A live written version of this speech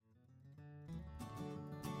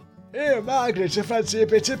Here, Margaret, I fancy a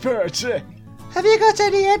bit of poetry. Have you got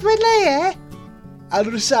any Edward Lear? I'll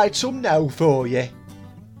recite some now for you.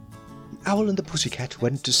 The Owl and the Pussycat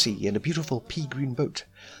went to sea in a beautiful pea-green boat.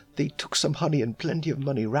 They took some honey and plenty of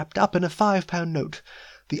money wrapped up in a £5 note.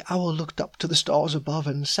 The Owl looked up to the stars above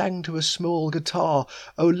and sang to a small guitar.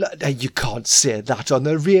 Oh, you can't say that on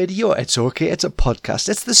the radio. It's okay, it's a podcast.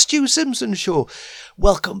 It's the Stu Simpson Show.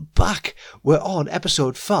 Welcome back. We're on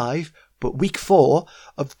episode 5, but week 4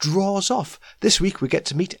 of Draws Off. This week we get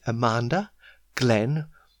to meet Amanda, Glenn,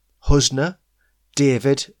 Husna,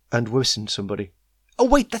 David, and we're missing somebody. Oh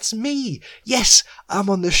wait, that's me! Yes, I'm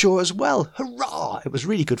on the show as well. Hurrah! It was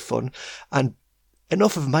really good fun. And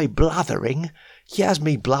enough of my blathering. Here's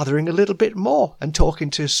me blathering a little bit more and talking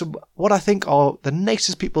to some what I think are the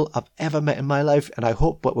nicest people I've ever met in my life, and I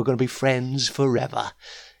hope that we're going to be friends forever.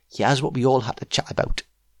 Here's what we all had to chat about.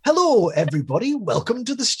 Hello, everybody. Welcome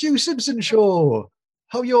to the Stu Simpson Show.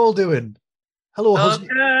 How you all doing? Hello, Husna.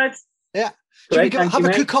 Good. Yeah. Great, Should we have a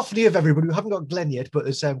mate. cacophony of everybody? We haven't got Glenn yet, but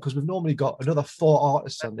it's because we've normally got another 4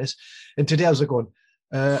 artists on this. And today I was like going,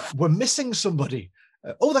 we're missing somebody.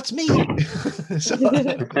 Oh, that's me. So,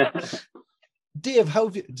 Dave, how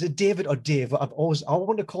have you, is it David or Dave? I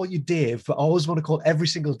want to call you Dave, but I always want to call every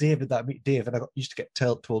single David that I meet Dave, and I used to get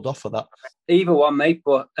told off for that. Either one, mate,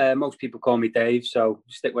 but most people call me Dave, so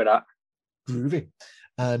stick with that. Groovy.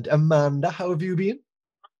 And Amanda, how have you been?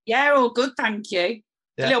 Yeah, all good, thank you.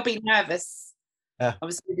 Yeah. A little bit nervous, Yeah.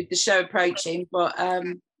 obviously, with the show approaching, but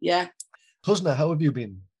yeah. Husna, how have you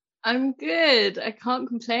been? I'm good. I can't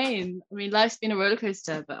complain. I mean, life's been a roller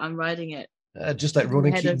coaster, but I'm riding it. Just like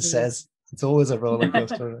Ronan Head Keating over says, it's always a roller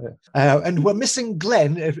coaster. And we're missing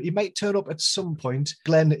Glenn. He might turn up at some point.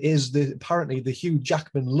 Glenn is apparently the Hugh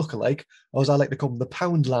Jackman lookalike, or as I like to call him, the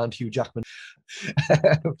Poundland Hugh Jackman.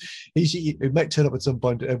 he might turn up at some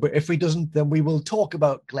point, but if he doesn't, then we will talk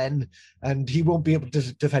about Glenn, and he won't be able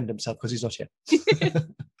to defend himself because he's not here.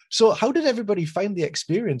 So, how did everybody find the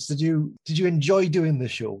experience? Did you enjoy doing the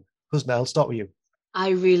show? Husna, I'll start with you.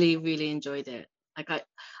 I really, really enjoyed it. Like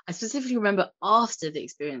I specifically remember after the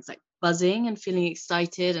experience, like buzzing and feeling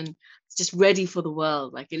excited and just ready for the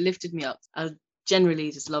world. Like it lifted me up. I generally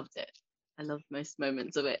just loved it. I loved most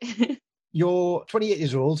moments of it. You're 28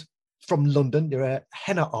 years old, from London. You're a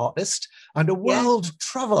henna artist and a world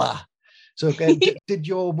traveller. So did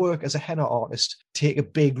your work as a henna artist take a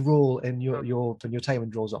big role in your time in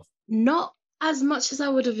Draws Off? Not as much as I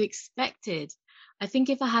would have expected. I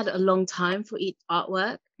think if I had a long time for each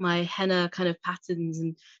artwork, my henna kind of patterns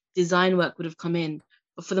and design work would have come in.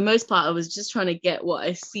 But for the most part, I was just trying to get what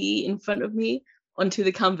I see in front of me onto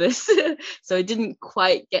the canvas. So I didn't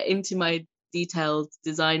quite get into my detailed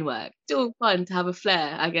design work. Still fun to have a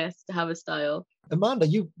flair, I guess, to have a style. Amanda,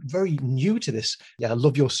 you're very new to this. Yeah, I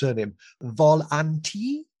love your surname.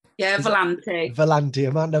 Volanti? Yeah, Volante. Volanti,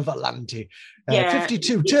 Amanda Volanti. Yeah.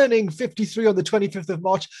 52, turning 53 on the 25th of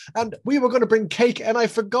March. And we were going to bring cake, and I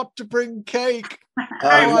forgot to bring cake.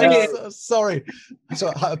 I'm so sorry.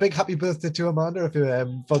 So a big happy birthday to Amanda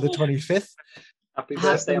for the 25th. Happy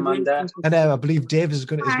birthday, Amanda. And I believe Dave is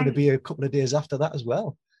going to be a couple of days after that as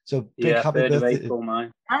well. So big happy 3rd of birthday. April,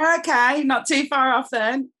 mine. Okay, not too far off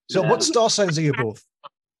then. So what star signs are you both?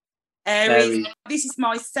 Aries. This is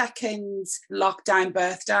my second lockdown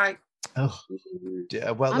birthday. Oh, yeah,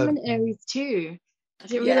 well, I'm an Aries too. I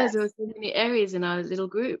didn't Yeah. realize there were so many Aries in our little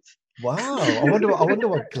group. wow. I wonder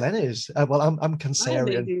what Glenn is. Well, I'm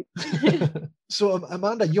Cancerian. So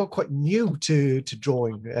Amanda, you're quite new to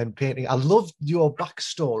drawing and painting. I love your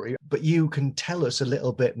backstory, but you can tell us a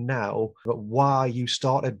little bit now about why you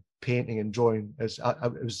started painting and drawing. It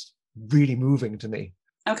was really moving to me.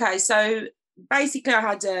 Okay, so basically I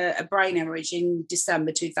had a brain hemorrhage in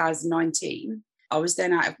December 2019. I was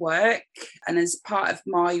then out of work, and as part of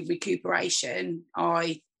my recuperation,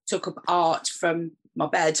 I took up art from my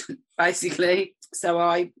bed, basically. So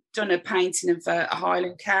I done a painting of a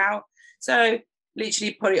Highland cow. So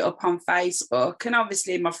literally put it up on Facebook, and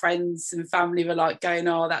obviously my friends and family were like going,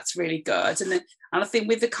 "Oh, that's really good." And I think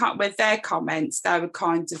with their comments, they were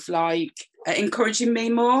kind of like encouraging me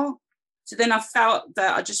more. So then I felt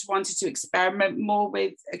that I just wanted to experiment more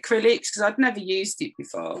with acrylics because I'd never used it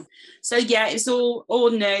before. So yeah, it's all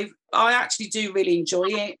new. I actually do really enjoy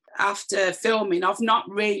it. After filming, I've not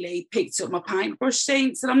really picked up my paintbrush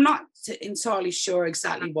since, and I'm not entirely sure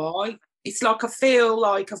exactly why. It's like I feel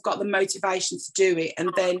like I've got the motivation to do it,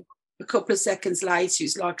 and then a couple of seconds later,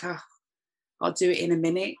 it's like, I'll do it in a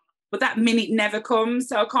minute. But that minute never comes,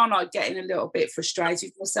 so I kind of like getting a little bit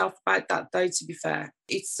frustrated with myself about that, though, to be fair.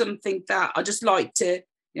 It's something that I just like to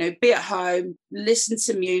be at home, listen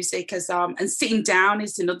to music and sitting down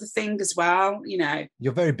is another thing as well.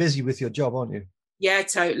 You're very busy with your job, aren't you? Yeah,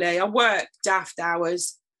 totally. I work daft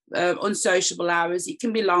hours, unsociable hours. It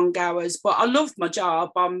can be long hours, but I love my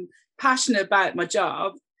job. I'm passionate about my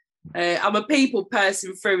job. I'm a people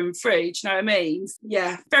person through and through. Do you know what I mean?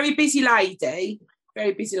 Yeah, very busy lady.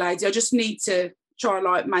 Very busy lady. I just need to try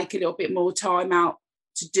like make a little bit more time out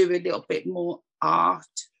to do a little bit more art.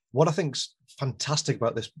 What I think's fantastic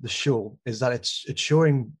about the show is that it's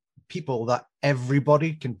showing people that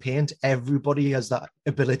everybody can paint. Everybody has that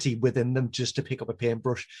ability within them just to pick up a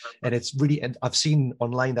paintbrush, and it's really. And I've seen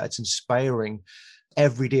online that it's inspiring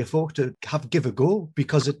everyday folk to give a go,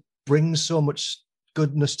 because it brings so much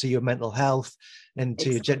goodness to your mental health and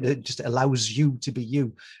to it just allows you to be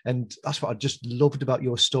you. And that's what I just loved about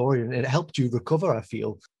your story, and it helped you recover, I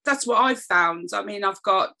feel. That's what I've found. I mean, I've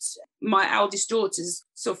got my eldest daughter's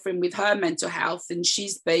suffering with her mental health, and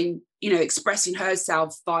she's been, expressing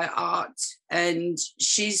herself via art, and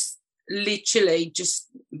she's literally just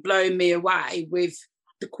blown me away with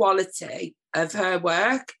the quality of her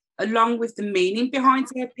work, along with the meaning behind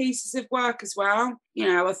her pieces of work as well.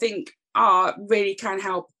 I think art really can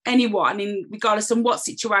help anyone, regardless of what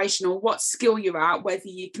situation or what skill you're at, whether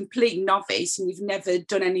you're a complete novice and you've never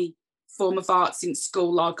done any form of art since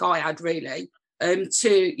school like I had, really,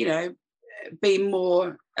 to, be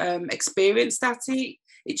more experienced at it.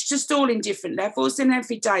 It's just all in different levels, and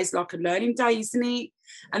every day is like a learning day, isn't it?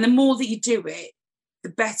 And the more that you do it, the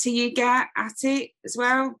better you get at it as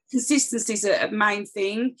well. Consistency is a main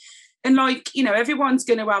thing. And everyone's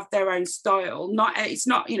going to have their own style. It's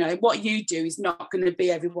not, what you do is not going to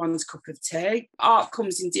be everyone's cup of tea. Art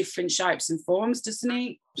comes in different shapes and forms, doesn't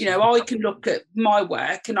it? I can look at my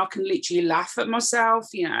work and I can literally laugh at myself,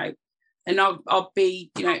 and I'll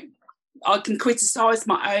be, I can criticise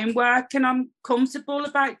my own work and I'm comfortable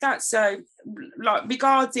about that. So,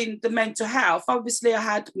 regarding the mental health, obviously I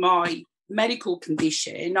had my medical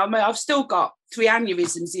condition. I mean, I've still got 3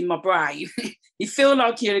 aneurysms in my brain. You feel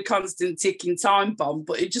like you're a constant ticking time bomb,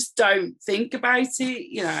 but you just don't think about it.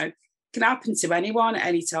 It can happen to anyone at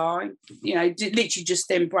any time. Literally just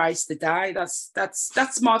embrace the day.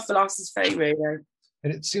 That's my philosophy, really.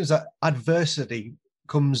 And it seems that adversity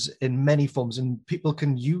comes in many forms, and people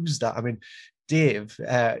can use that. I mean, Dave,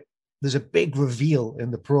 there's a big reveal in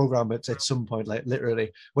the program at some point, like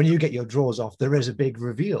literally when you get your drawers off, there is a big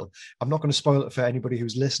reveal. I'm not going to spoil it for anybody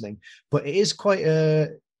who's listening, but it is quite a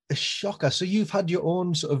shocker. So you've had your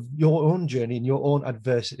own journey and your own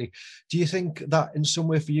adversity. Do you think that in some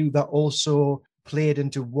way for you that also played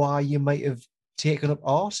into why you might have taken up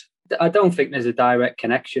art? I don't think there's a direct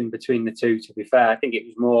connection between the two, to be fair. I think it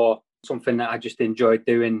was more something that I just enjoyed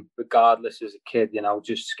doing regardless as a kid,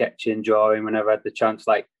 just sketching, drawing whenever I had the chance.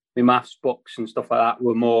 Like my maths books and stuff like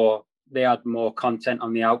that they had more content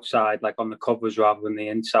on the outside, like on the covers rather than the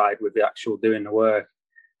inside with the actual doing the work.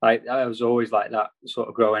 Like I was always like that sort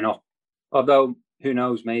of growing up. Although, who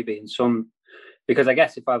knows, maybe because I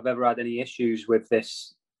guess if I've ever had any issues with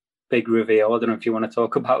this big reveal, I don't know if you want to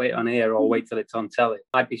talk about it on here or wait till it's on telly,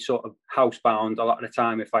 I'd be sort of housebound a lot of the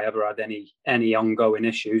time if I ever had any ongoing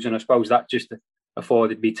issues. And I suppose that just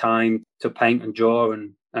afforded me time to paint and draw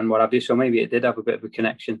and what have you. So maybe it did have a bit of a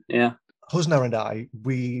connection, yeah. Husna and I,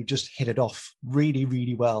 we just hit it off really,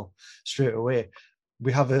 really well straight away.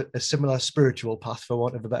 We have a similar spiritual path, for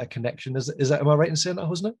want of a better connection. Is that, am I right in saying that,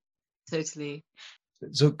 Husna? Totally.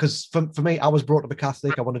 So, because for me, I was brought up a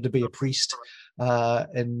Catholic. I wanted to be a priest,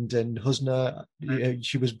 and Husna,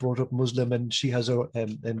 she was brought up Muslim, and she has in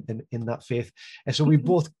that faith. And so we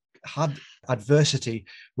both had adversity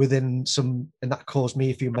within and that caused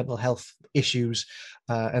me a few mental health issues,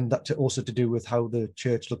 and that also to do with how the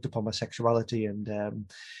church looked upon my sexuality and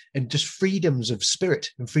just freedoms of spirit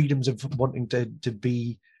and freedoms of wanting to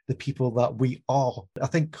be the people that we are. I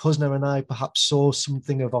think Husna and I perhaps saw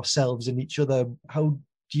something of ourselves in each other. How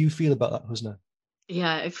do you feel about that, Husna?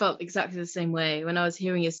 Yeah, I felt exactly the same way. When I was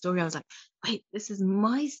hearing your story, I was like, wait, this is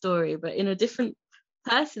my story, but in a different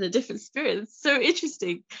person, a different spirit. It's so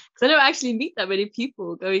interesting because I don't actually meet that many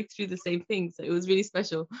people going through the same thing. So it was really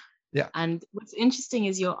special. Yeah. And what's interesting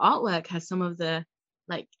is your artwork has some of the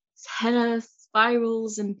like henna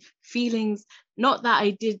spirals and feelings. Not that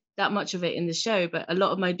I did that much of it in the show, but a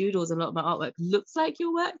lot of my doodles, a lot of my artwork looks like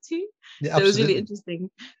your work too. Yeah, so it was really interesting.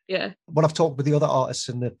 Yeah. When I've talked with the other artists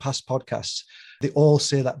in the past podcasts, they all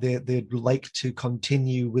say that they'd like to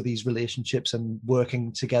continue with these relationships and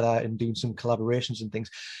working together and doing some collaborations and things.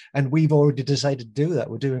 And we've already decided to do that.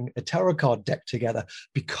 We're doing a tarot card deck together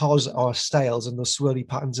because our styles and those swirly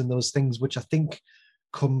patterns and those things, which I think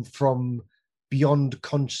come from beyond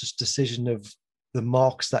conscious decision of the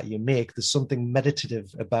marks that you make. There's something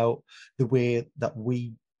meditative about the way that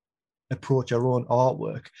we approach our own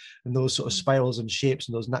artwork, and those sort of spirals and shapes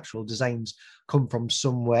and those natural designs come from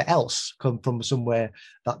somewhere else, come from somewhere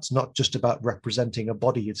that's not just about representing a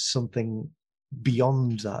body. It's something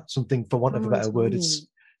beyond that, something, for want of a better word, it's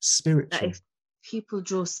spiritual. That if people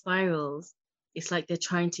draw spirals, it's like they're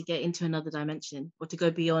trying to get into another dimension or to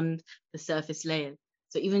go beyond the surface layer.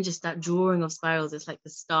 So even just that drawing of spirals is like the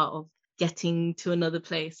start of getting to another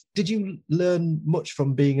place. Did you learn much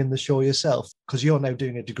from being in the show yourself? Because you're now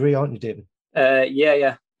doing a degree, aren't you, David?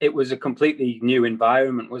 Yeah. It was a completely new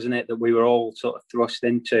environment, wasn't it, that we were all sort of thrust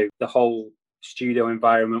into. The whole studio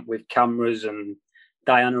environment with cameras and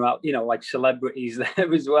Diana out, like celebrities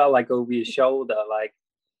there as well, like over your shoulder,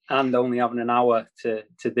 and only having an hour to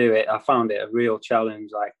do it. I found it a real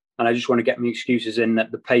challenge, and I just want to get my excuses in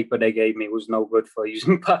that the paper they gave me was no good for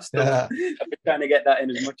using pastel. Yeah. I've been trying to get that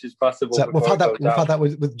in as much as possible. So we've had that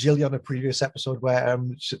with Jilly on a previous episode where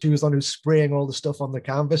she was the one who's spraying all the stuff on the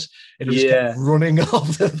canvas and it just kept running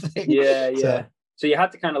off the thing. Yeah. So you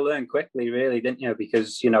had to kind of learn quickly, really, didn't you?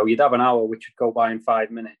 Because, you'd have an hour which would go by in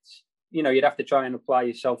 5 minutes. You'd have to try and apply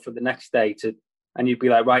yourself for the next day and you'd be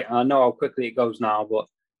like, right, I know how quickly it goes now, but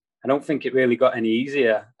I don't think it really got any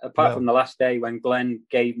easier. Apart from the last day when Glenn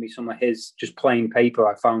gave me some of his just plain paper,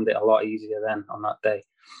 I found it a lot easier then on that day.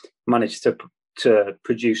 Managed to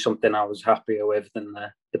produce something I was happier with than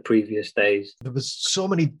the previous days. There was so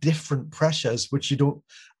many different pressures, which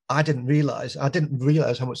I didn't realize. I didn't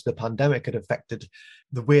realize how much the pandemic had affected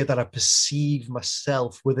the way that I perceive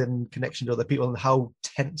myself within connection to other people and how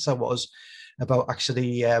tense I was about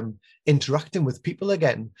actually interacting with people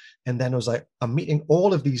again. And then I was like, I'm meeting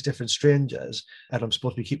all of these different strangers and I'm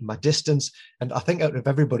supposed to be keeping my distance. And I think out of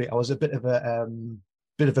everybody, I was a bit of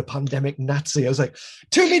a pandemic Nazi. I was like,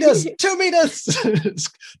 2 meters, 2 meters,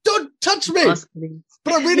 don't touch me,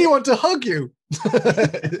 but I really want to hug you.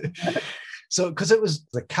 So, because it was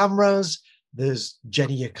the cameras, there's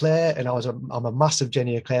Jenny Eclair, and I'm a massive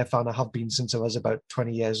Jenny Eclair fan. I have been since I was about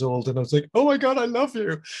 20 years old, and I was like, oh my God, I love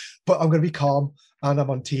you. But I'm going to be calm, and I'm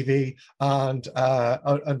on TV, and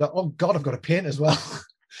oh God, I've got to paint as well.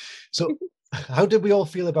 So how did we all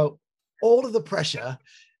feel about all of the pressure,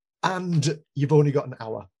 and you've only got an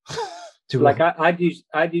hour?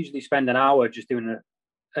 I'd usually spend an hour just doing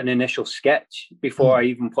an initial sketch before I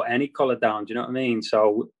even put any colour down. Do you know what I mean?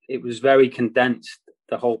 So it was very condensed,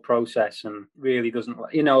 the whole process, and really doesn't,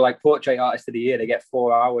 like Portrait Artist of the Year, they get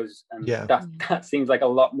 4 hours, and that seems like a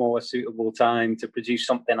lot more suitable time to produce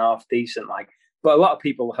something half decent. But a lot of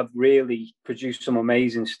people have really produced some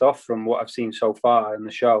amazing stuff from what I've seen so far in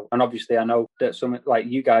the show, and obviously I know that some like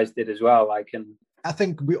you guys did as well. I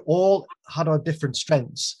think we all had our different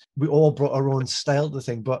strengths. We all brought our own style to the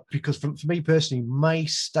thing. But because for me personally, my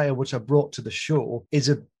style, which I brought to the show,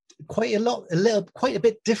 is quite a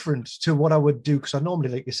bit different to what I would do, because I normally,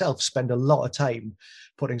 like yourself, spend a lot of time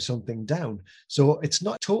putting something down. So it's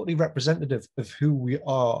not totally representative of who we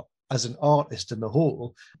are as an artist in the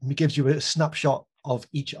whole. It gives you a snapshot of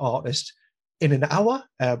each artist in an hour,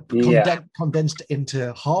 condensed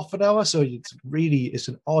into half an hour. So it's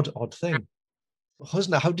an odd thing.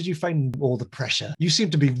 Husna, how did you find all the pressure? You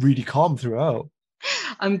seem to be really calm throughout.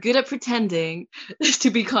 I'm good at pretending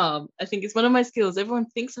to be calm. I think it's one of my skills. Everyone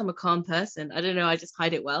thinks I'm a calm person. I don't know, I just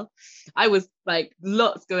hide it well. I was like,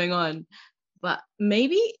 lots going on. But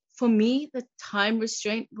maybe for me, the time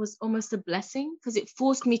restraint was almost a blessing, because it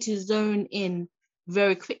forced me to zone in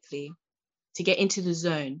very quickly, to get into the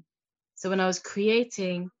zone. So when I was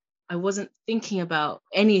creating, I wasn't thinking about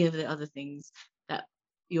any of the other things that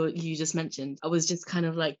you just mentioned. I was just kind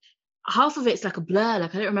of like, half of it's like a blur.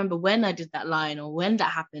 Like I don't remember when I did that line or when that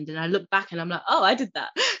happened. And I look back and I'm like, oh, I did that.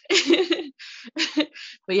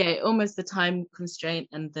 But yeah, almost the time constraint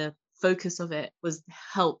and the focus of it was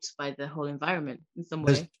helped by the whole environment in some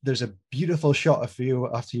way. There's a beautiful shot of you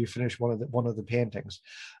after you finish one of the paintings.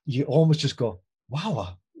 You almost just go,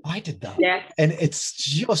 wow, I did that. Yeah. And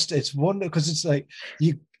it's wonderful, because it's like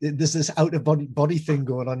there's this out of body thing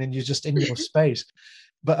going on and you're just in your space.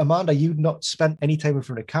 But Amanda, you've not spent any time in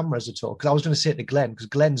front of cameras at all. Because I was going to say it to Glenn, because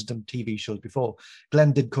Glenn's done TV shows before.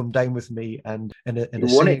 Glenn did come down with me and he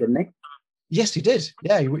won it, didn't he? Yes, he did.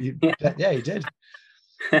 Yeah, he did.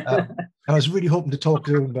 I was really hoping to talk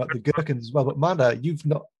to him about the Gherkins as well. But Amanda, you've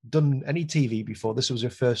not done any TV before. This was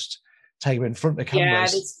your first time in front of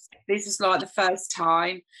cameras. Yeah, this is like the first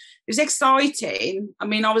time. It was exciting. I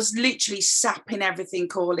mean, I was literally sapping everything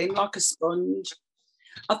all in like a sponge.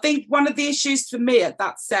 I think one of the issues for me at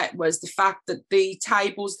that set was the fact that the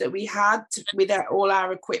tables that we had with all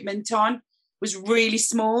our equipment on was really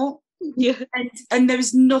small. Yeah. And there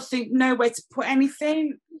was nowhere to put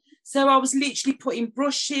anything. So I was literally putting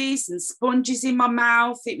brushes and sponges in my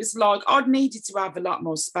mouth. It was like I needed to have a lot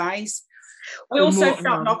more space. I also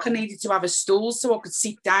felt like I needed to have a stool so I could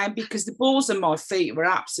sit down because the balls on my feet were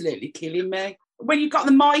absolutely killing me. When you got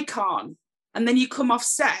the mic on and then you come off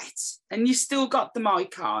set and you still got the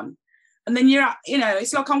mic on, and then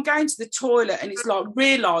it's like I'm going to the toilet and it's like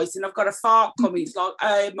realising I've got a fart coming. It's like,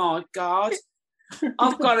 oh my God,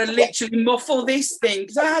 I've got to literally muffle this thing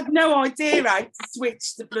because I had no idea how to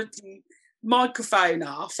switch the bloody microphone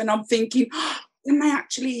off. And I'm thinking, can they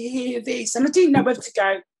actually hear this? And I didn't know whether to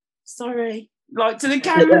go, sorry, like to the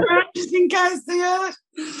camera, just in case they heard.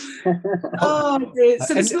 Oh, dear.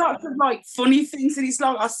 So there's lots of like funny things, and it's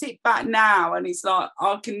like I sit back now, and it's like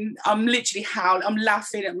I'm literally howling, I'm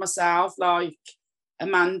laughing at myself, like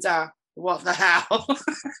Amanda, what the hell?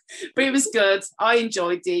 But it was good. I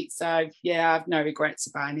enjoyed it, so yeah, I have no regrets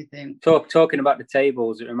about anything. Talking about the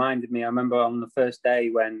tables, it reminded me. I remember on the first day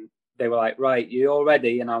when they were like, right, you all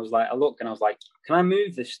ready? And I was like, I looked and I was like, can I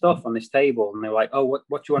move this stuff on this table? And they were like, oh, what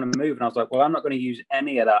do you want to move? And I was like, well, I'm not going to use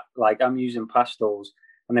any of that. Like, I'm using pastels.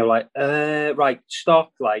 And they were like, right,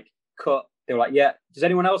 stop, like, cut. They were like, yeah, does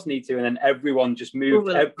anyone else need to? And then everyone just moved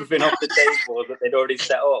everything off the table that they'd already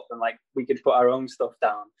set up, and like we could put our own stuff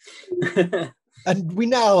down. And we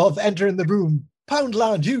now have entering the room,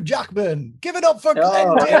 Poundland, Hugh Jackman. Give it up for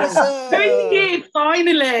Glenn Davison.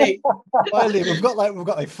 Finally. Finally, we've got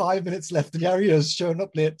like 5 minutes left, and Yari is showing up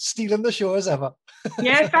late, stealing the show as ever.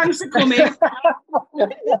 Yeah, thanks for coming.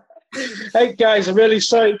 Hey guys, I'm really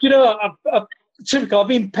sorry. You know, I've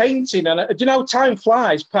been painting, and do you know time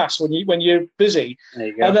flies past when you're busy? There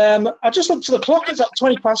you go. And I just looked to the clock; it's at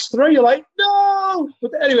 3:20. You're like, no.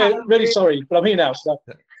 But anyway, really sorry, but I'm here now. So.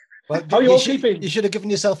 Well, how are you all keeping? You should have given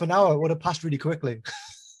yourself an hour. It would have passed really quickly.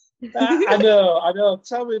 I know.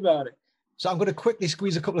 Tell me about it. So I'm going to quickly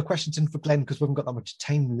squeeze a couple of questions in for Glenn because we haven't got that much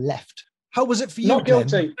time left. How was it for you, Not Glenn?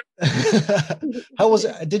 guilty. How was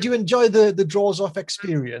it? Did you enjoy the draws off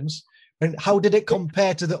experience? And how did it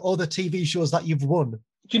compare to the other TV shows that you've won?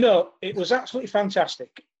 You know, it was absolutely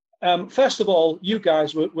fantastic. First of all, you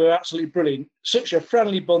guys were absolutely brilliant. Such a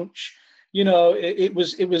friendly bunch. You know, it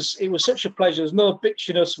was such a pleasure. There's no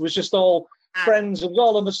bitchiness. It was just all friends. It was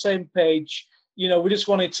all on the same page. You know, we just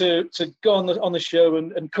wanted to go on the show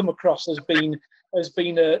and come across as being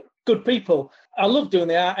good people. I love doing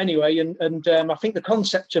the art anyway, and I think the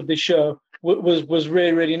concept of this show was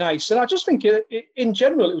really, really nice. And I just think in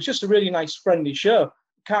general, it was just a really nice, friendly show.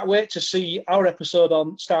 Can't wait to see our episode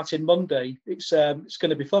on starting Monday. It's going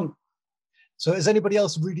to be fun. So is anybody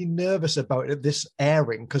else really nervous about this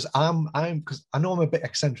airing? Because because I know I'm a bit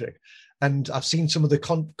eccentric, and I've seen some of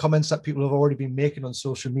the comments that people have already been making on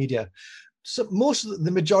social media. So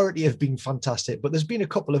the majority have been fantastic, but there's been a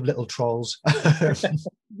couple of little trolls.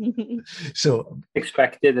 So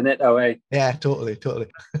expected, isn't it? Oh, hey. Yeah, totally.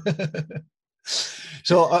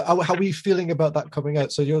 So how are you feeling about that coming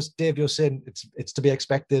out? So Dave, you're saying it's to be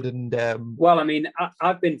expected, and well, I mean,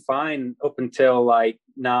 I've been fine up until like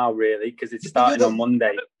now, really, because it's starting on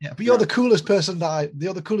Monday. Yeah, but you're the coolest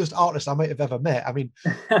you're the coolest artist I might have ever met. I mean,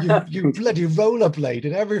 you bloody rollerblade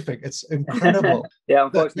and everything. It's incredible. Yeah,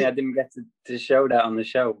 unfortunately, I didn't get to show that on the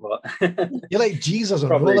show, but you're like Jesus on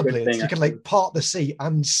rollerblades. You can like part the sea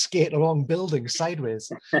and skate along buildings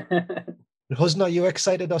sideways. Husna, are you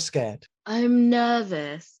excited or scared? I'm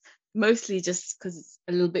nervous, mostly just because it's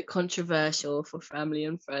a little bit controversial for family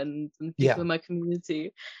and friends and people in my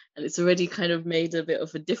community. And it's already kind of made a bit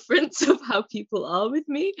of a difference of how people are with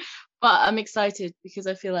me. But I'm excited because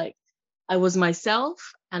I feel like I was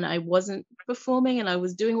myself and I wasn't performing and I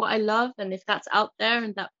was doing what I love. And if that's out there,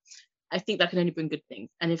 and that, I think that can only bring good things.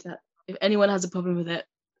 And if anyone has a problem with it,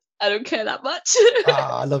 I don't care that much.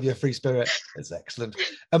 I love your free spirit. It's excellent.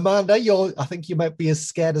 Amanda, I think you might be as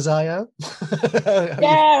scared as I am.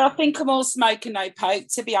 Yeah, I think I'm all smoke and no poke,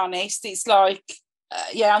 to be honest. It's like,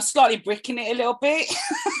 I'm slightly bricking it a little bit.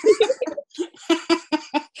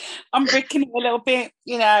 I'm bricking it a little bit,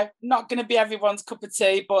 not going to be everyone's cup of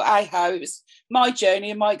tea, but it was my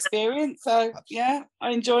journey and my experience. So, yeah,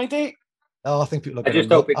 I enjoyed it. Oh, I think people. I just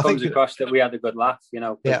hope it comes across that we had a good laugh,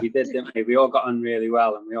 because we did, didn't we? We all got on really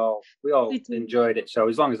well, and we all enjoyed it. So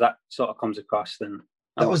as long as that sort of comes across, then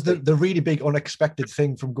that was the really big unexpected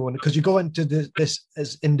thing from going, because you go into this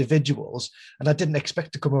as individuals, and I didn't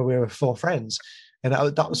expect to come away with 4 friends, and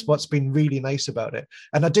that was what's been really nice about it.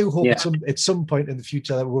 And I do hope at some point in the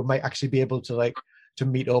future that we might actually be able to to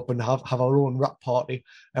meet up and have our own rap party,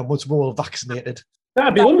 and once we're all vaccinated.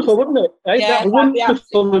 That'd be wonderful, wouldn't it? That'd be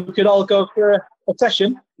wonderful. We could all go for a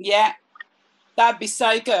session. Yeah, that'd be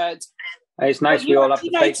so good. It's nice we all have the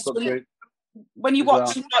Facebook group. When you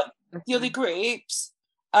watch the other groups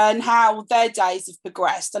and how their days have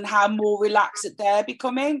progressed and how more relaxed they're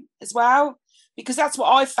becoming as well, because that's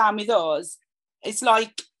what I found with us. It's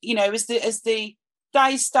like, you know, as the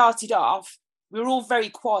days started off, we were all very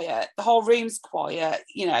quiet. The whole room's quiet.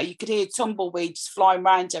 You know, you could hear tumbleweeds flying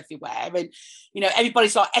around everywhere, and you know,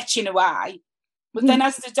 everybody's like etching away. But then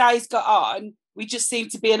as the days got on, we just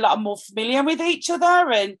seemed to be a lot more familiar with each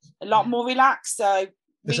other and a lot more relaxed. So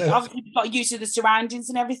we obviously got used to the surroundings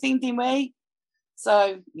and everything, didn't we?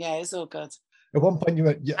 So yeah, it's all good. At one point,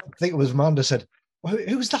 I think it was Amanda said,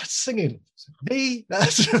 "Who's that singing?" Me.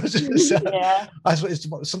 That's Yeah.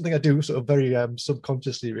 It's something I do sort of very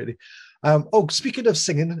subconsciously, really. Speaking of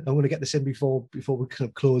singing, I'm going to get this in before we kind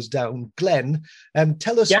of close down. Glenn,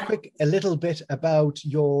 tell us a little bit about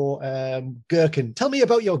your gherkin. Tell me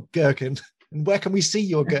about your gherkin and where can we see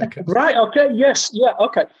your gherkin? Right. Okay. Yes. Yeah.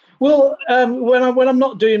 Okay. Well, when I'm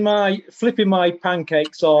not doing flipping my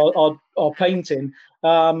pancakes or painting,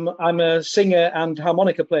 I'm a singer and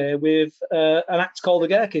harmonica player with an act called the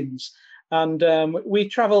Gherkins. And we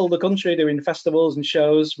travel the country doing festivals and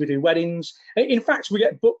shows. We do weddings. In fact, we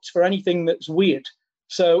get booked for anything that's weird.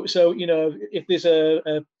 So you know, if there's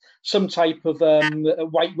some type of a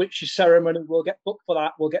white witches ceremony, we'll get booked for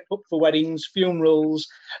that. We'll get booked for weddings, funerals.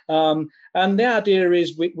 And the idea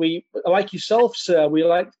is we like yourself, sir, we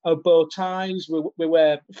like our bow ties. We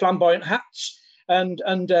wear flamboyant hats and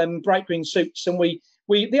bright green suits. And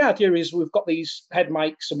the idea is we've got these head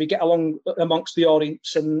mics and we get along amongst the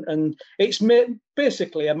audience, and it's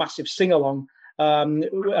basically a massive sing-along. I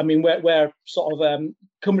mean, we're sort of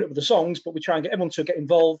coming up with the songs, but we try and get everyone to get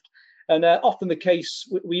involved. And often the case,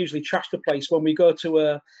 we usually trash the place when we go to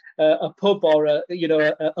a pub or a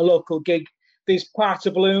local gig. There's party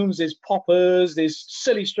balloons, there's poppers, there's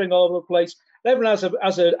silly string all over the place. Everyone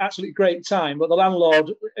has an absolutely great time, but the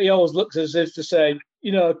landlord, he always looks as if to say,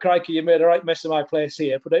 you know, crikey, you made a right mess of my place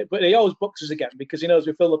here. But he always books us again because he knows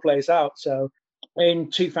we fill the place out. So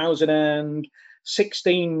in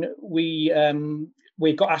 2016, we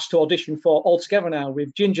got asked to audition for All Together Now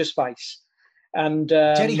with Ginger Spice and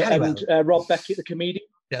Rob Beckett, the comedian.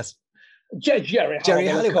 Yes. Jerry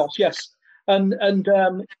Halliwell, of course, yes. And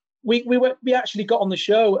we actually got on the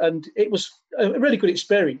show, and it was a really good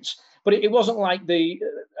experience. But it wasn't like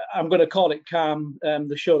I'm going to call it Calm,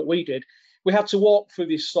 the show that we did. We had to walk through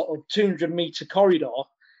this sort of 200-meter corridor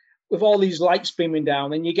with all these lights beaming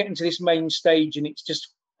down, and you get into this main stage, and it's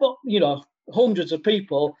just, you know, hundreds of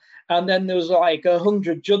people, and then there was like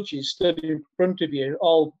 100 judges stood in front of you,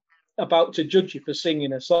 all about to judge you for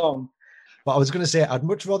singing a song. But I was going to say, I'd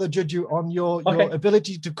much rather judge you on your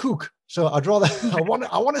ability to cook. So I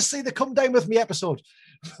want to see the Come Down With Me episode.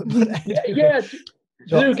 Yeah.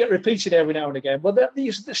 They do get repeated every now and again, but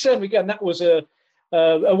certainly again that was a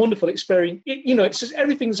wonderful experience. It's just,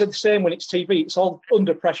 everything's the same when it's TV. It's all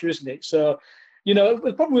under pressure, isn't it? So, you know,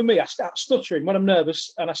 the problem with me, I start stuttering when I'm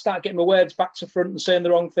nervous, and I start getting my words back to front and saying the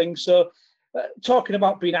wrong thing. So, talking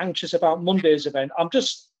about being anxious about Monday's event,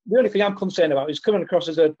 the only thing I'm concerned about is coming across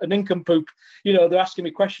as a nincompoop. You know, they're asking me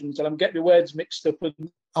questions and I'm getting my words mixed up. I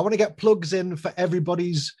want to get plugs in for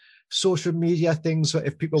everybody's social media things, so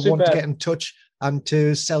if people want to get in touch and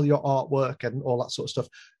to sell your artwork and all that sort of stuff.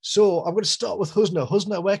 So I'm going to start with Husna.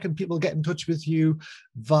 Husna, where can people get in touch with you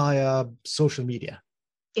via social media?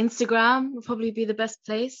 Instagram will probably be the best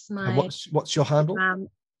place. And what's your handle? Instagram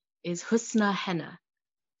is Husna Henna.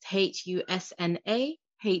 HUSNA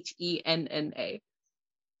HENNA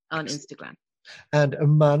on Instagram. And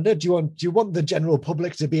Amanda, do you want the general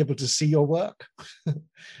public to be able to see your work?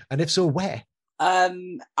 And if so, where?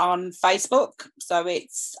 On Facebook, so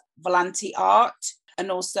it's Volanti Art,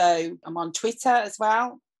 and also I'm on Twitter as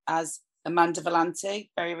well as Amanda Volanti,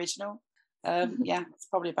 very original. Yeah, that's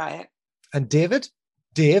probably about it. And Dave.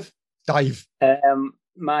 My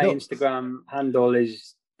Instagram handle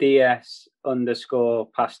is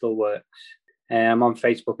DS_pastelworks. I'm on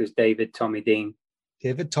Facebook as David Tommy Dean.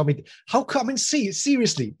 David Tommy. How come? I mean,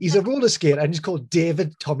 seriously, he's a roller skater and he's called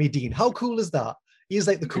David Tommy Dean. How cool is that? He's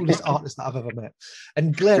like the coolest artist that I've ever met.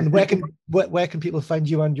 And Glenn, where can people find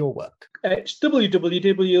you and your work? It's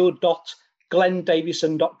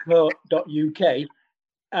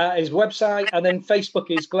www.glenndavison.co.uk. His website, and then Facebook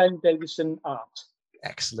is Glenn Davison Art.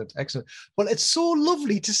 Excellent. Well, it's so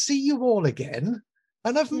lovely to see you all again,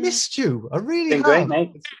 and I've missed you. I really have. Great,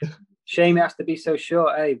 mate. Shame it has to be so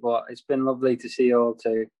short, but it's been lovely to see you all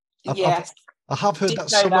too. Yes. I have heard Did that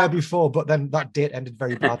say somewhere that. before, but then that date ended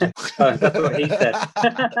very badly. Oh, that's what he said.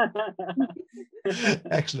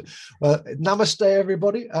 Excellent. Well, namaste,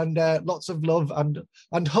 everybody, and lots of love and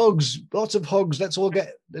hugs. Lots of hugs. Let's all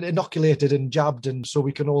get inoculated and jabbed, and so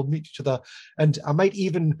we can all meet each other. And I might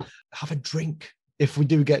even have a drink if we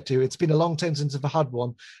do get to. It's been a long time since I've had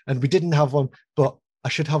one, and we didn't have one, but I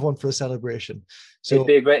should have one for a celebration. So It'd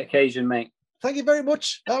be a great occasion, mate. thank you very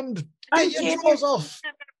much, and Thank get your you. drawers off.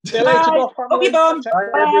 See you later, Bye. Bob Up family. your bum. Bye,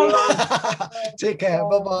 everyone. Take care.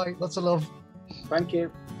 Bye-bye. Lots of love. Thank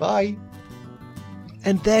you. Bye.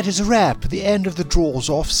 And that is a wrap, the end of the Draws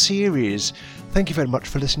Off series. Thank you very much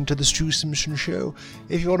for listening to The Stu Simpson Show.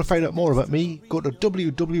 If you want to find out more about me, go to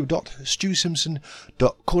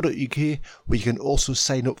www.stusimpson.co.uk, where you can also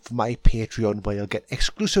sign up for my Patreon, where you'll get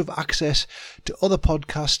exclusive access to other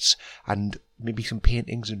podcasts and maybe some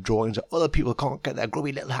paintings and drawings that other people can't get their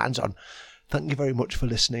grubby little hands on. Thank you very much for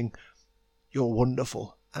listening. You're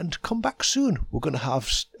wonderful. And come back soon. We're going to have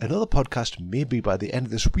another podcast maybe by the end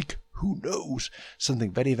of this week. Who knows?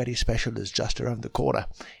 Something very, very special is just around the corner.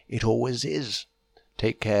 It always is.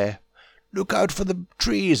 Take care. Look out for the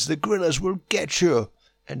trees. The gorillas will get you.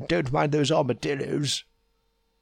 And don't mind those armadillos.